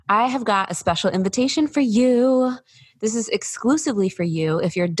I have got a special invitation for you. This is exclusively for you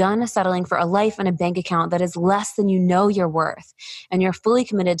if you're done settling for a life and a bank account that is less than you know you're worth, and you're fully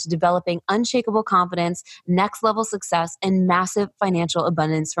committed to developing unshakable confidence, next level success, and massive financial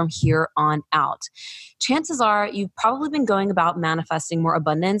abundance from here on out. Chances are you've probably been going about manifesting more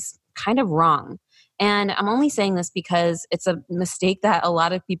abundance kind of wrong. And I'm only saying this because it's a mistake that a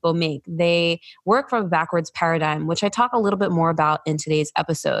lot of people make. They work from a backwards paradigm, which I talk a little bit more about in today's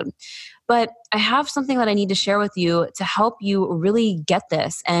episode. But I have something that I need to share with you to help you really get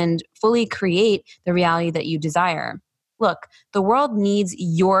this and fully create the reality that you desire. Look, the world needs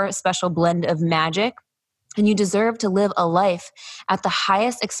your special blend of magic, and you deserve to live a life at the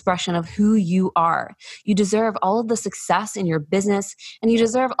highest expression of who you are. You deserve all of the success in your business, and you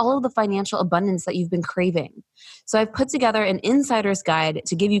deserve all of the financial abundance that you've been craving. So I've put together an insider's guide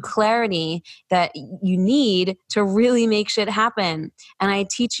to give you clarity that you need to really make shit happen. And I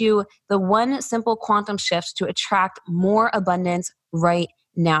teach you the one simple quantum shift to attract more abundance right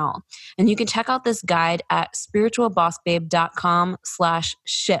now. And you can check out this guide at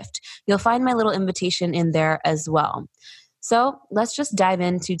spiritualbossbabe.com/shift. You'll find my little invitation in there as well. So let's just dive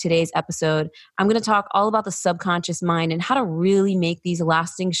into today's episode. I'm going to talk all about the subconscious mind and how to really make these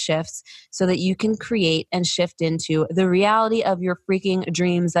lasting shifts so that you can create and shift into the reality of your freaking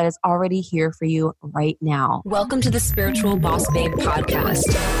dreams that is already here for you right now. Welcome to the Spiritual Boss Babe podcast.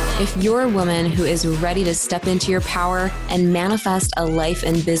 If you're a woman who is ready to step into your power and manifest a life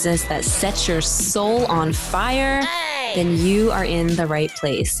and business that sets your soul on fire, then you are in the right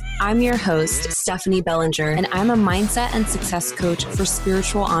place. I'm your host, Stephanie Bellinger, and I'm a mindset and success coach for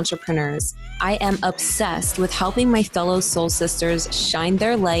spiritual entrepreneurs. I am obsessed with helping my fellow soul sisters shine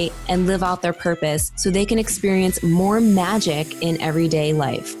their light and live out their purpose so they can experience more magic in everyday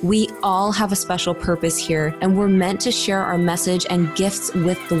life. We all have a special purpose here, and we're meant to share our message and gifts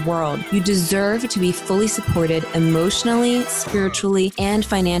with the world. You deserve to be fully supported emotionally, spiritually, and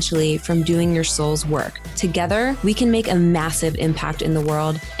financially from doing your soul's work. Together, we can make a massive impact in the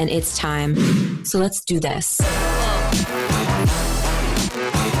world, and it's time. So let's do this.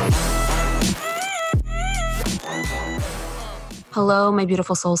 Hello, my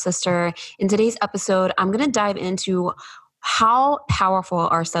beautiful soul sister. In today's episode, I'm going to dive into how powerful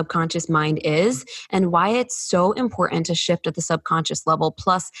our subconscious mind is and why it's so important to shift at the subconscious level,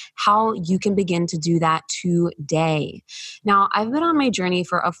 plus how you can begin to do that today. Now, I've been on my journey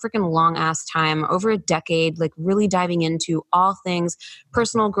for a freaking long ass time, over a decade, like really diving into all things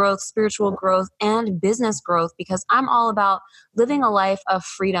personal growth, spiritual growth, and business growth, because I'm all about living a life of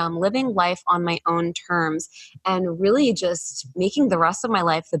freedom, living life on my own terms, and really just making the rest of my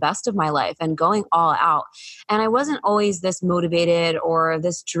life the best of my life and going all out. And I wasn't always this motivated or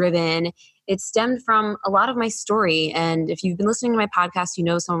this driven. It stemmed from a lot of my story. And if you've been listening to my podcast, you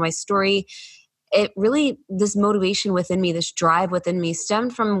know some of my story. It really, this motivation within me, this drive within me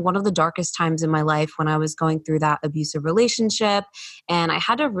stemmed from one of the darkest times in my life when I was going through that abusive relationship. And I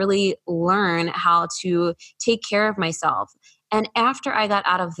had to really learn how to take care of myself. And after I got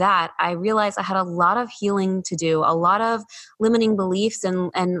out of that, I realized I had a lot of healing to do, a lot of limiting beliefs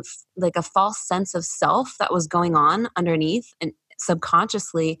and like a false sense of self that was going on underneath and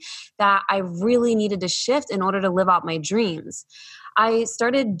subconsciously that I really needed to shift in order to live out my dreams. I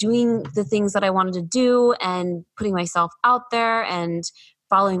started doing the things that I wanted to do and putting myself out there and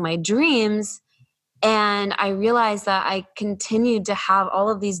following my dreams. And I realized that I continued to have all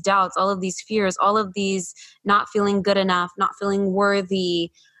of these doubts, all of these fears, all of these not feeling good enough, not feeling worthy,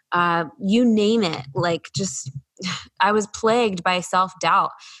 you name it. Like just, I was plagued by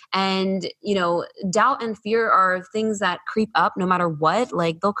self-doubt. And, you know, doubt and fear are things that creep up no matter what.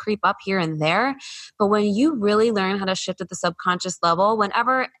 Like they'll creep up here and there. But when you really learn how to shift at the subconscious level,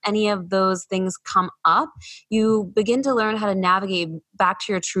 whenever any of those things come up, you begin to learn how to navigate back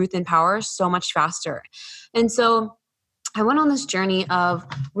to your truth and power so much faster. And so I went on this journey of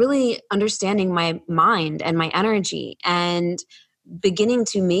really understanding my mind and my energy and beginning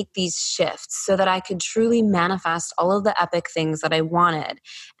to make these shifts so that I could truly manifest all of the epic things that I wanted.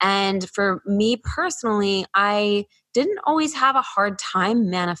 And for me personally, I didn't always have a hard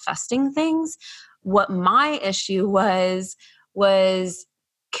time manifesting things. What my issue was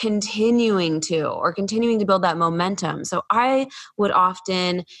continuing to build that momentum. So I would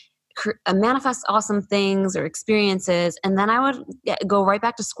often manifest awesome things or experiences, and then I would go right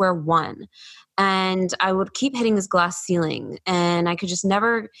back to square one. And I would keep hitting this glass ceiling, and I could just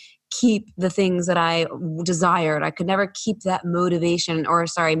never keep the things that I desired. I could never keep that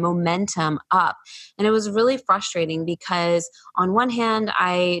momentum up. And it was really frustrating because on one hand,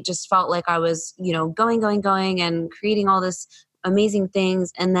 I just felt like I was, going and creating all this amazing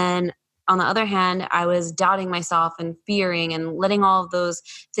things. And then on the other hand, I was doubting myself and fearing and letting all of those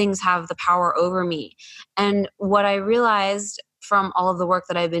things have the power over me. And what I realized from all of the work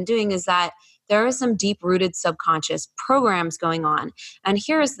that I've been doing is that there are some deep rooted subconscious programs going on. And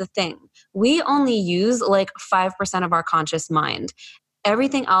here's the thing: we only use like 5% of our conscious mind.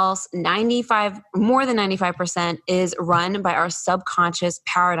 Everything else, 95, more than 95%, is run by our subconscious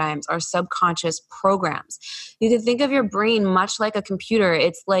paradigms, our subconscious programs. You can think of your brain much like a computer.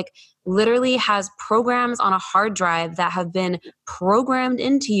 It's like literally has programs on a hard drive that have been programmed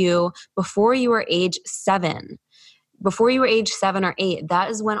into you before you were age 7. Before you were age 7 or 8, that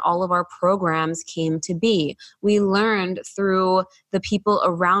is when all of our programs came to be. We learned through the people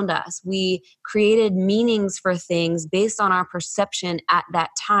around us. We created meanings for things based on our perception at that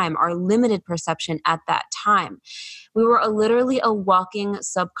time, our limited perception at that time. We were literally a walking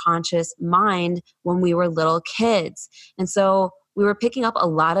subconscious mind when we were little kids. And so we were picking up a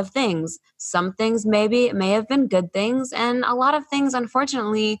lot of things. Some things may have been good things, and a lot of things,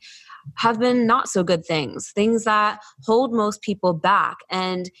 unfortunately, have been not so good things that hold most people back.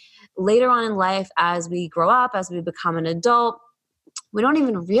 And later on in life, as we grow up, as we become an adult, we don't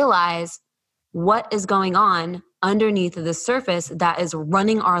even realize what is going on underneath the surface that is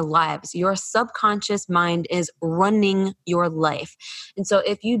running our lives. Your subconscious mind is running your life. And so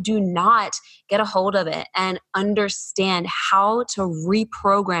if you do not get a hold of it and understand how to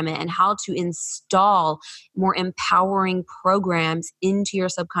reprogram it and how to install more empowering programs into your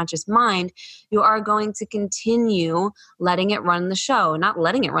subconscious mind, you are going to continue letting it run the show. Not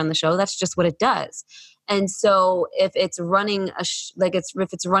letting it run the show, that's just what it does. And so if it's running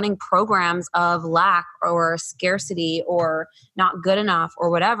if it's running programs of lack or scarcity or not good enough or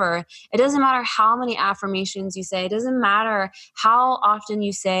whatever, it doesn't matter how many affirmations you say. It doesn't matter how often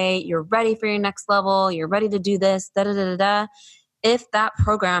you say you're ready for your next level, you're ready to do this, da da da da da. If that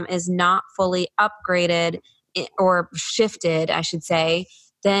program is not fully upgraded or shifted, I should say,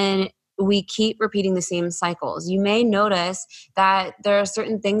 then we keep repeating the same cycles. You may notice that there are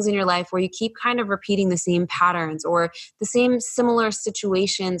certain things in your life where you keep kind of repeating the same patterns, or the same similar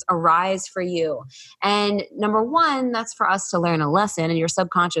situations arise for you. And number one, that's for us to learn a lesson, and your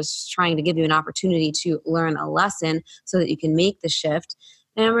subconscious is trying to give you an opportunity to learn a lesson so that you can make the shift.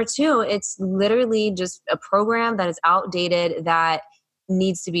 And number two, it's literally just a program that is outdated that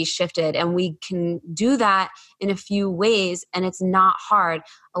needs to be shifted. And we can do that in a few ways, and it's not hard.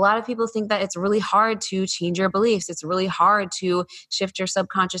 A lot of people think that it's really hard to change your beliefs. It's really hard to shift your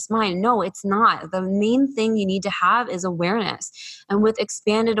subconscious mind. No, it's not. The main thing you need to have is awareness. And with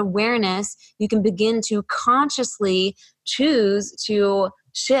expanded awareness, you can begin to consciously choose to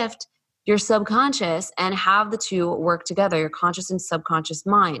shift your subconscious and have the two work together, your conscious and subconscious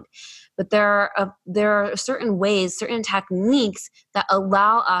mind. But there are certain ways, certain techniques that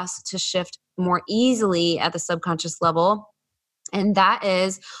allow us to shift more easily at the subconscious level. And that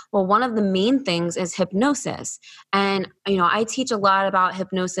is, well, one of the main things is hypnosis. And, I teach a lot about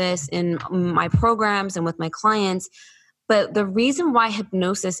hypnosis in my programs and with my clients. But the reason why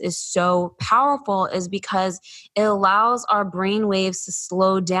hypnosis is so powerful is because it allows our brain waves to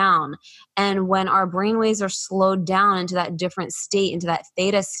slow down. And when our brain waves are slowed down into that different state, into that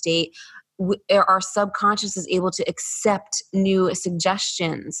theta state, our subconscious is able to accept new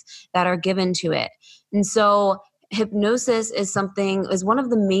suggestions that are given to it. And so hypnosis is one of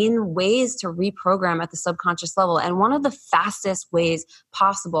the main ways to reprogram at the subconscious level, and one of the fastest ways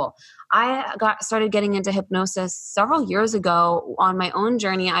possible. I started getting into hypnosis several years ago on my own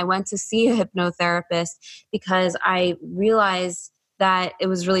journey. I went to see a hypnotherapist because I realized that it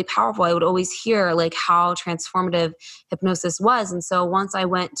was really powerful. I would always hear like how transformative hypnosis was. And so once I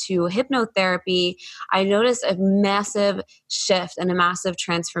went to hypnotherapy, I noticed a massive shift and a massive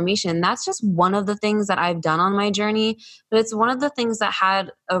transformation. That's just one of the things that I've done on my journey, but it's one of the things that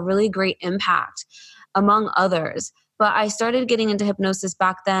had a really great impact among others. But I started getting into hypnosis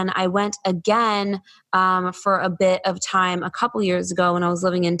back then. I went again for a bit of time a couple years ago when I was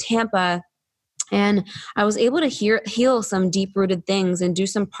living in Tampa. And I was able to heal some deep-rooted things and do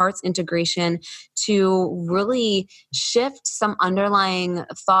some parts integration to really shift some underlying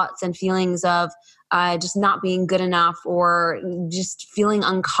thoughts and feelings of just not being good enough, or just feeling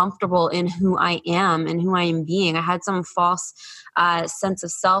uncomfortable in who I am and who I am being. I had some false sense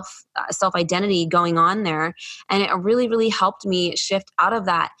of self-identity going on there. And it really, really helped me shift out of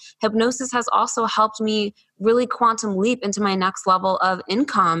that. Hypnosis has also helped me really quantum leap into my next level of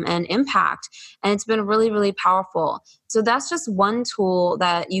income and impact. And it's been really, really powerful. So that's just one tool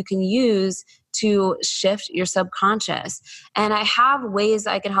that you can use to shift your subconscious. And I have ways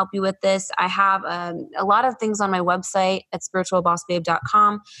I can help you with this. I have a lot of things on my website at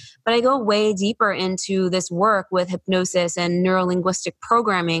spiritualbossbabe.com, but I go way deeper into this work with hypnosis and neurolinguistic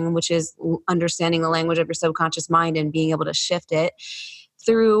programming, which is understanding the language of your subconscious mind and being able to shift it,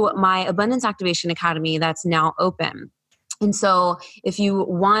 through my Abundance Activation Academy that's now open. And so if you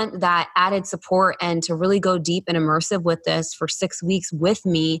want that added support and to really go deep and immersive with this for 6 weeks with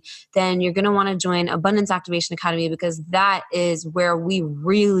me, then you're going to want to join Abundance Activation Academy, because that is where we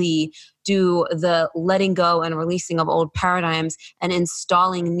really do the letting go and releasing of old paradigms and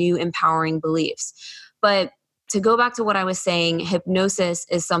installing new empowering beliefs. But to go back to what I was saying, hypnosis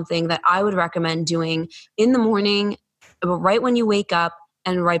is something that I would recommend doing in the morning, right when you wake up,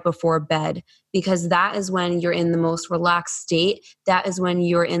 and right before bed, because that is when you're in the most relaxed state. That is when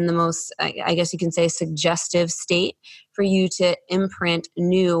you're in the most, I guess you can say, suggestive state for you to imprint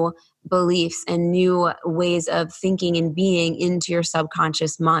new beliefs and new ways of thinking and being into your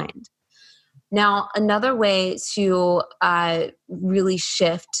subconscious mind. Now, another way to really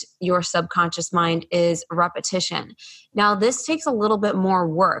shift your subconscious mind is repetition. Now, this takes a little bit more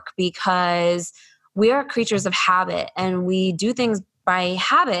work because we are creatures of habit and we do things by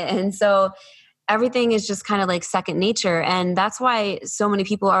habit. And so everything is just kind of like second nature. And that's why so many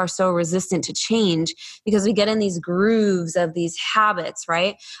people are so resistant to change, because we get in these grooves of these habits,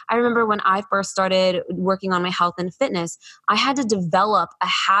 right? I remember when I first started working on my health and fitness, I had to develop a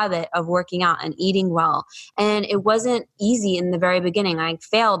habit of working out and eating well. And it wasn't easy in the very beginning. I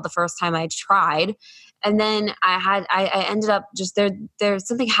failed the first time I tried. And then I ended up just there's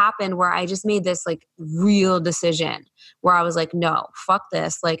something happened where I just made this like real decision where I was like, no, fuck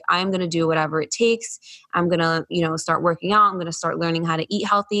this. Like, I'm going to do whatever it takes. I'm going to, start working out. I'm going to start learning how to eat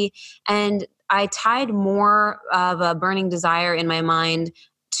healthy. And I tied more of a burning desire in my mind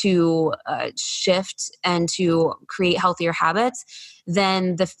to shift and to create healthier habits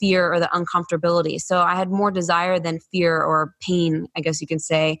than the fear or the uncomfortability. So I had more desire than fear or pain, I guess you can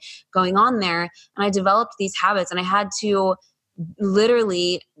say, going on there. And I developed these habits, and I had to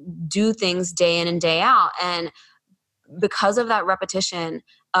literally do things day in and day out. And because of that repetition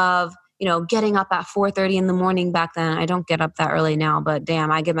of, getting up at 4:30 in the morning back then, I don't get up that early now, but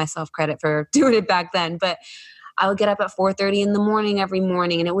damn, I give myself credit for doing it back then. But I would get up at 4:30 in the morning every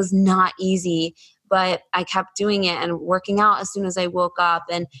morning, and it was not easy, but I kept doing it and working out as soon as I woke up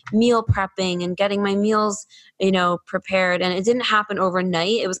and meal prepping and getting my meals, prepared. And it didn't happen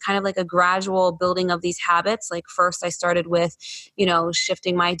overnight. It was kind of like a gradual building of these habits. Like first I started with,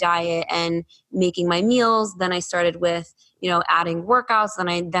 shifting my diet and making my meals. Then I started with, adding workouts.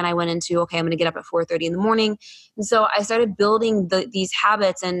 Then I went into, okay, I'm going to get up at 4:30 in the morning. And so I started building these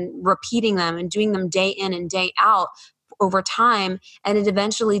habits and repeating them and doing them day in and day out over time. And it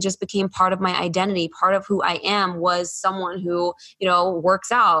eventually just became part of my identity. Part of who I am was someone who,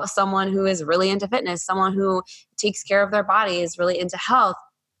 works out, someone who is really into fitness, someone who takes care of their body, is really into health.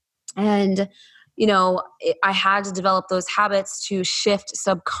 And I had to develop those habits to shift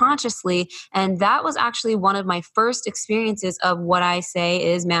subconsciously. And that was actually one of my first experiences of what I say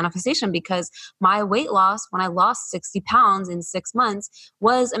is manifestation, because my weight loss, when I lost 60 pounds in 6 months,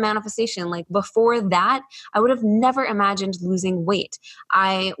 was a manifestation. Like before that, I would have never imagined losing weight.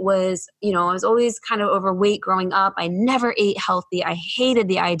 I was always kind of overweight growing up. I never ate healthy. I hated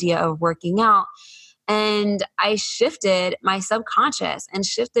the idea of working out. And I shifted my subconscious and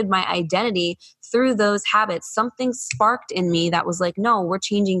shifted my identity through those habits. Something sparked in me that was like, no, we're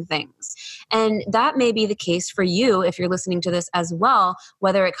changing things. And that may be the case for you if you're listening to this as well,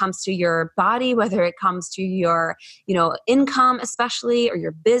 whether it comes to your body, whether it comes to your, income, especially, or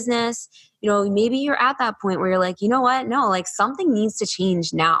your business. Maybe you're at that point where you're like, you know what? No, like something needs to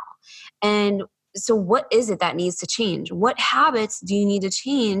change now. And so what is it that needs to change? What habits do you need to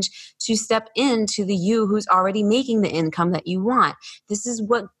change to step into the you who's already making the income that you want? This is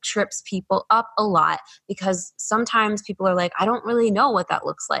what trips people up a lot, because sometimes people are like, I don't really know what that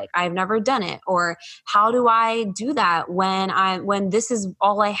looks like. I've never done it. Or how do I do that when this is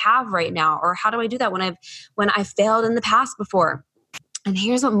all I have right now? Or how do I do that when I failed in the past before? And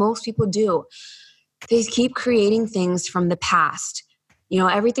here's what most people do. They keep creating things from the past.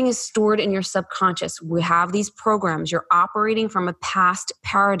 Everything is stored in your subconscious. We have these programs. You're operating from a past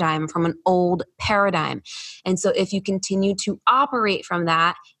paradigm, from an old paradigm. And so if you continue to operate from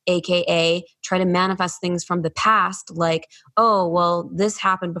that, AKA try to manifest things from the past, like, oh, well, this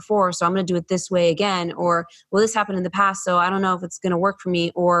happened before, so I'm going to do it this way again. Or, well, this happened in the past, so I don't know if it's going to work for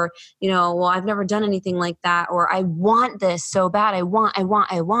me. Or, well, I've never done anything like that. Or I want this so bad. I want.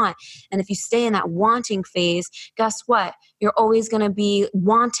 And if you stay in that wanting phase, guess what? You're always going to be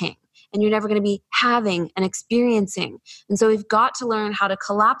wanting. And you're never going to be having and experiencing. And so we've got to learn how to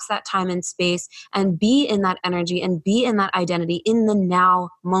collapse that time and space and be in that energy and be in that identity in the now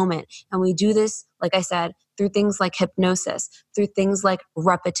moment. And we do this, like I said, through things like hypnosis, through things like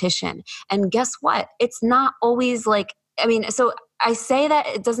repetition. And guess what? It's not always so I say that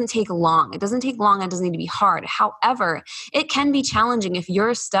it doesn't take long. It doesn't take long. It doesn't need to be hard. However, it can be challenging if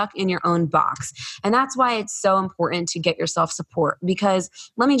you're stuck in your own box. And that's why it's so important to get yourself support. Because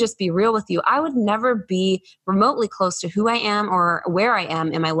let me just be real with you. I would never be remotely close to who I am or where I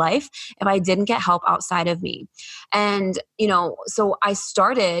am in my life if I didn't get help outside of me. And, so I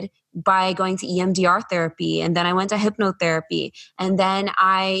started by going to EMDR therapy, and then I went to hypnotherapy, and then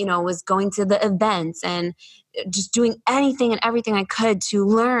I, was going to the events and just doing anything and everything I could to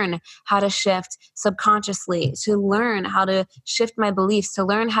learn how to shift subconsciously, to learn how to shift my beliefs, to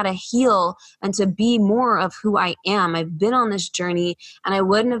learn how to heal and to be more of who I am. I've been on this journey and I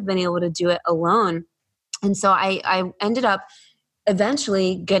wouldn't have been able to do it alone. And so I ended up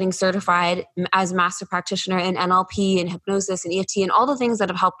eventually getting certified as a master practitioner in NLP and hypnosis and EFT and all the things that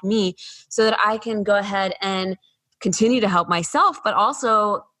have helped me so that I can go ahead and continue to help myself, but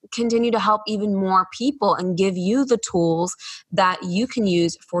also continue to help even more people and give you the tools that you can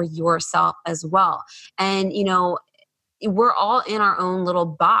use for yourself as well. And, we're all in our own little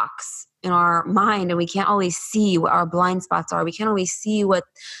box in our mind, and we can't always see what our blind spots are. We can't always see what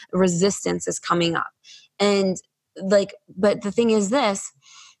resistance is coming up. And but the thing is this,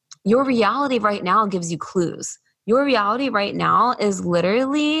 your reality right now gives you clues. Your reality right now is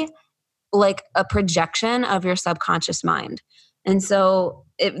literally like a projection of your subconscious mind. And so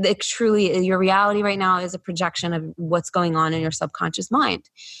it truly, your reality right now is a projection of what's going on in your subconscious mind.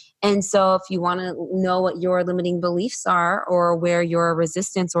 And so if you want to know what your limiting beliefs are or where your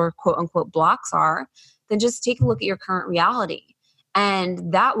resistance or quote unquote blocks are, then just take a look at your current reality.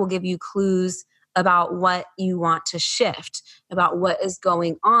 And that will give you clues about what you want to shift, about what is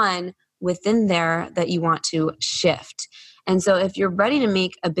going on within there that you want to shift. And so if you're ready to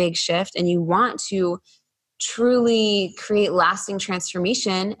make a big shift and you want to truly create lasting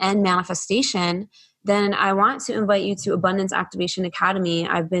transformation and manifestation, then I want to invite you to Abundance Activation Academy.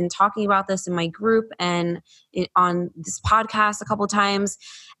 I've been talking about this in my group and on this podcast a couple of times,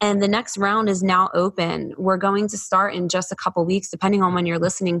 and the next round is now open. We're going to start in just a couple weeks, depending on when you're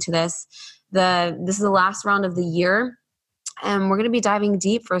listening to this. This is the last round of the year, and we're going to be diving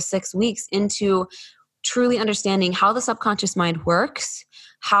deep for 6 weeks into truly understanding how the subconscious mind works,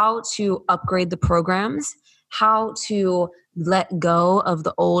 how to upgrade the programs, how to let go of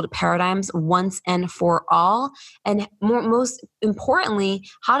the old paradigms once and for all, and most importantly,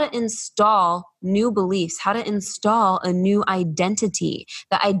 how to install new beliefs, how to install a new identity,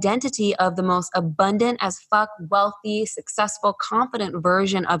 the identity of the most abundant as fuck, wealthy, successful, confident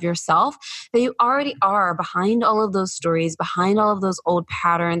version of yourself that you already are behind all of those stories, behind all of those old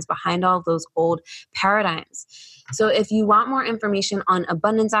patterns, behind all of those old paradigms. So if you want more information on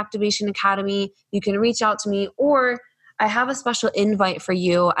Abundance Activation Academy, you can reach out to me, or I have a special invite for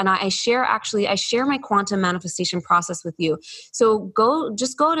you, and I share my quantum manifestation process with you. So go to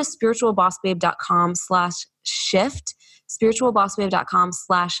spiritualbossbabe.com/shift,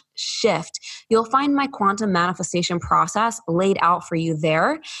 spiritualbossbabe.com/shift. You'll find my quantum manifestation process laid out for you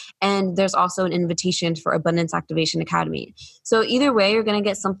there. And there's also an invitation for Abundance Activation Academy. So either way, you're going to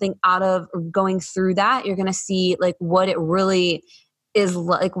get something out of going through that. You're going to see what it really is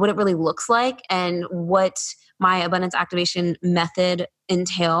like, what it really looks like, and what my abundance activation method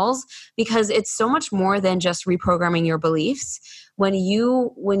entails, because it's so much more than just reprogramming your beliefs. When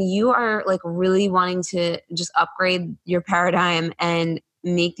you are really wanting to just upgrade your paradigm and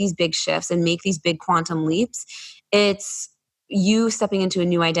make these big shifts and make these big quantum leaps, it's you stepping into a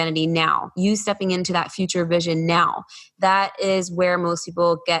new identity now, you stepping into that future vision now. That is where most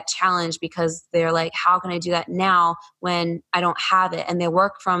people get challenged, because they're like, how can I do that now when I don't have it? And they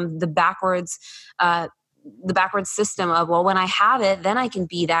work from the backwards system of, well, when I have it, then I can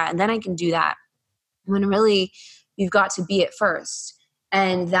be that, and then I can do that. When really you've got to be it first.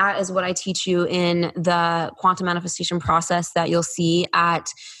 And that is what I teach you in the quantum manifestation process that you'll see at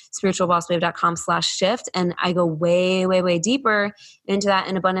spiritualbossbabe.com/shift. And I go way, way, way deeper into that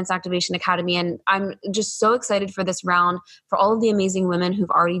in Abundance Activation Academy. And I'm just so excited for this round, for all of the amazing women who've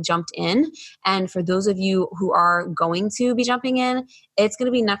already jumped in. And for those of you who are going to be jumping in, it's going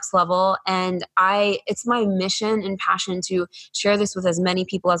to be next level. And it's my mission and passion to share this with as many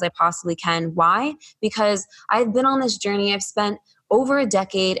people as I possibly can. Why? Because I've been on this journey. I've spent over a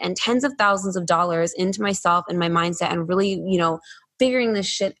decade and tens of thousands of dollars into myself and my mindset and really, figuring this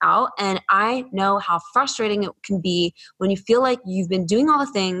shit out. And I know how frustrating it can be when you feel like you've been doing all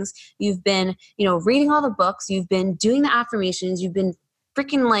the things, you've been, reading all the books, you've been doing the affirmations, you've been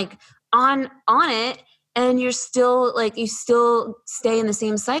freaking like on it, and you still stay in the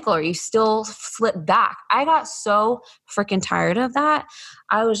same cycle, or you still slip back. I got so freaking tired of that.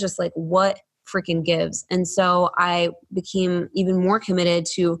 I was just like, what freaking gives? And so I became even more committed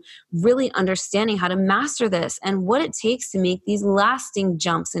to really understanding how to master this and what it takes to make these lasting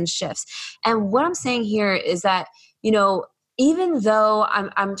jumps and shifts. And what I'm saying here is that, even though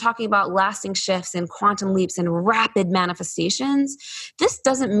I'm talking about lasting shifts and quantum leaps and rapid manifestations, this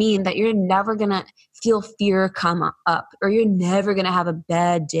doesn't mean that you're never going to feel fear come up, or you're never going to have a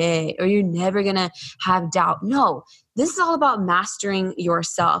bad day, or you're never going to have doubt. No, this is all about mastering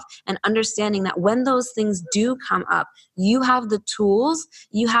yourself and understanding that when those things do come up, you have the tools,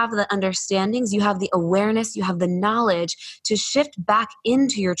 you have the understandings, you have the awareness, you have the knowledge to shift back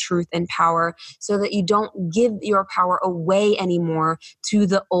into your truth and power, so that you don't give your power away anymore to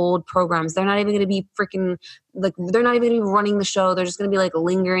the old programs. They're not even going to be freaking they're not even going to be running the show. They're just going to be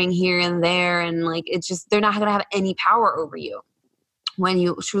lingering here and there. And they're not going to have any power over you when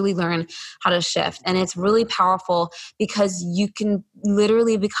you truly learn how to shift. And it's really powerful because you can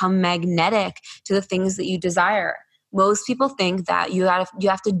literally become magnetic to the things that you desire. Most people think that you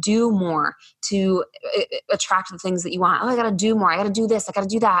have to do more to attract the things that you want. Oh, I got to do more. I got to do this. I got to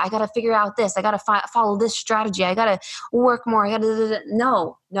do that. I got to figure out this. I got to follow this strategy. I got to work more. I got to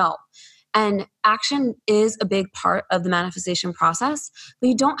no. And action is a big part of the manifestation process, but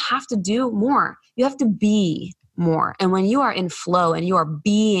you don't have to do more. You have to be more. And when you are in flow and you are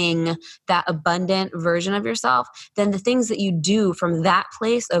being that abundant version of yourself, then the things that you do from that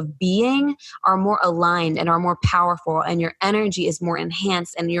place of being are more aligned and are more powerful, and your energy is more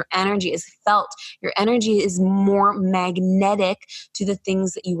enhanced, and your energy is felt. Your energy is more magnetic to the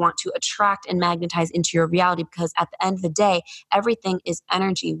things that you want to attract and magnetize into your reality, because at the end of the day, everything is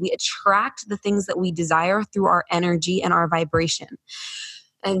energy. We attract the things that we desire through our energy and our vibration.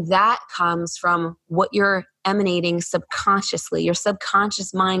 And that comes from what you're emanating subconsciously. Your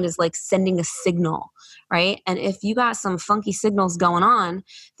subconscious mind is like sending a signal, right? And if you got some funky signals going on,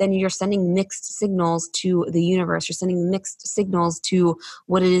 then you're sending mixed signals to the universe. You're sending mixed signals to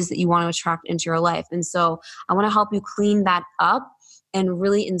what it is that you want to attract into your life. And so I want to help you clean that up and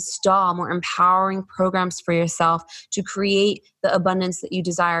really install more empowering programs for yourself to create the abundance that you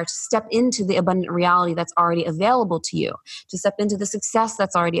desire, to step into the abundant reality that's already available to you, to step into the success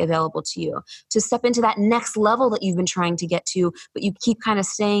that's already available to you, to step into that next level that you've been trying to get to, but you keep kind of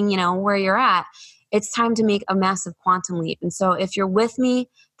staying, where you're at. It's time to make a massive quantum leap. And so if you're with me,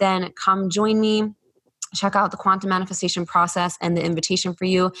 then come join me. Check out the quantum manifestation process and the invitation for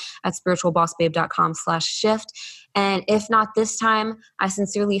you at spiritualbossbabe.com/shift. And if not this time, I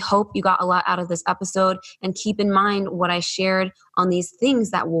sincerely hope you got a lot out of this episode, and keep in mind what I shared on these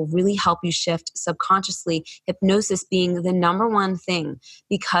things that will really help you shift subconsciously. Hypnosis being the number one thing,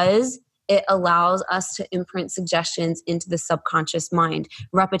 because it allows us to imprint suggestions into the subconscious mind.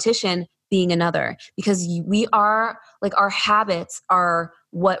 Repetition being another, because we are our habits are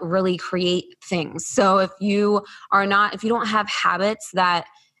what really create things. So if you don't have habits that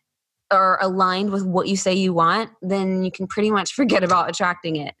are aligned with what you say you want, then you can pretty much forget about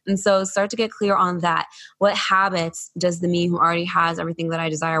attracting it. And so start to get clear on that. What habits does the me who already has everything that I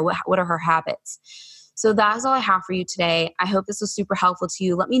desire, what are her habits? So that's all I have for you today. I hope this was super helpful to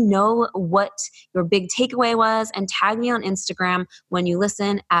you. Let me know what your big takeaway was, and tag me on Instagram when you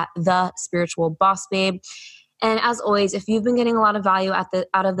listen at The Spiritual Boss Babe. And as always, if you've been getting a lot of value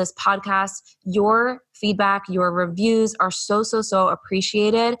out of this podcast, your feedback, your reviews are so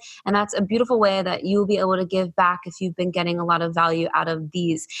appreciated. And that's a beautiful way that you'll be able to give back if you've been getting a lot of value out of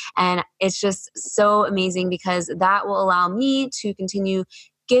these. And it's just so amazing, because that will allow me to continue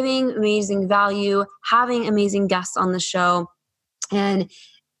giving amazing value, having amazing guests on the show. And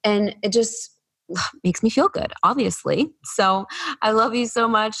it just makes me feel good, obviously. So I love you so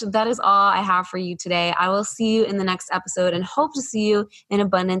much. That is all I have for you today. I will see you in the next episode, and hope to see you in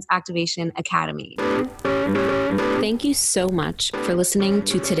Abundance Activation Academy. Thank you so much for listening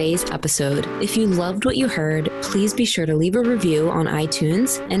to today's episode. If you loved what you heard, please be sure to leave a review on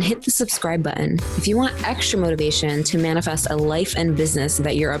iTunes and hit the subscribe button. If you want extra motivation to manifest a life and business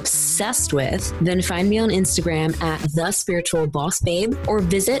that you're obsessed with, then find me on Instagram at @thespiritualbossbabe or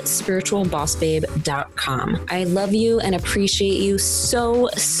visit spiritualbossbabe.com. I love you and appreciate you so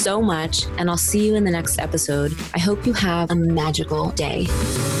much, and I'll see you in the next episode. I hope you have a magical day.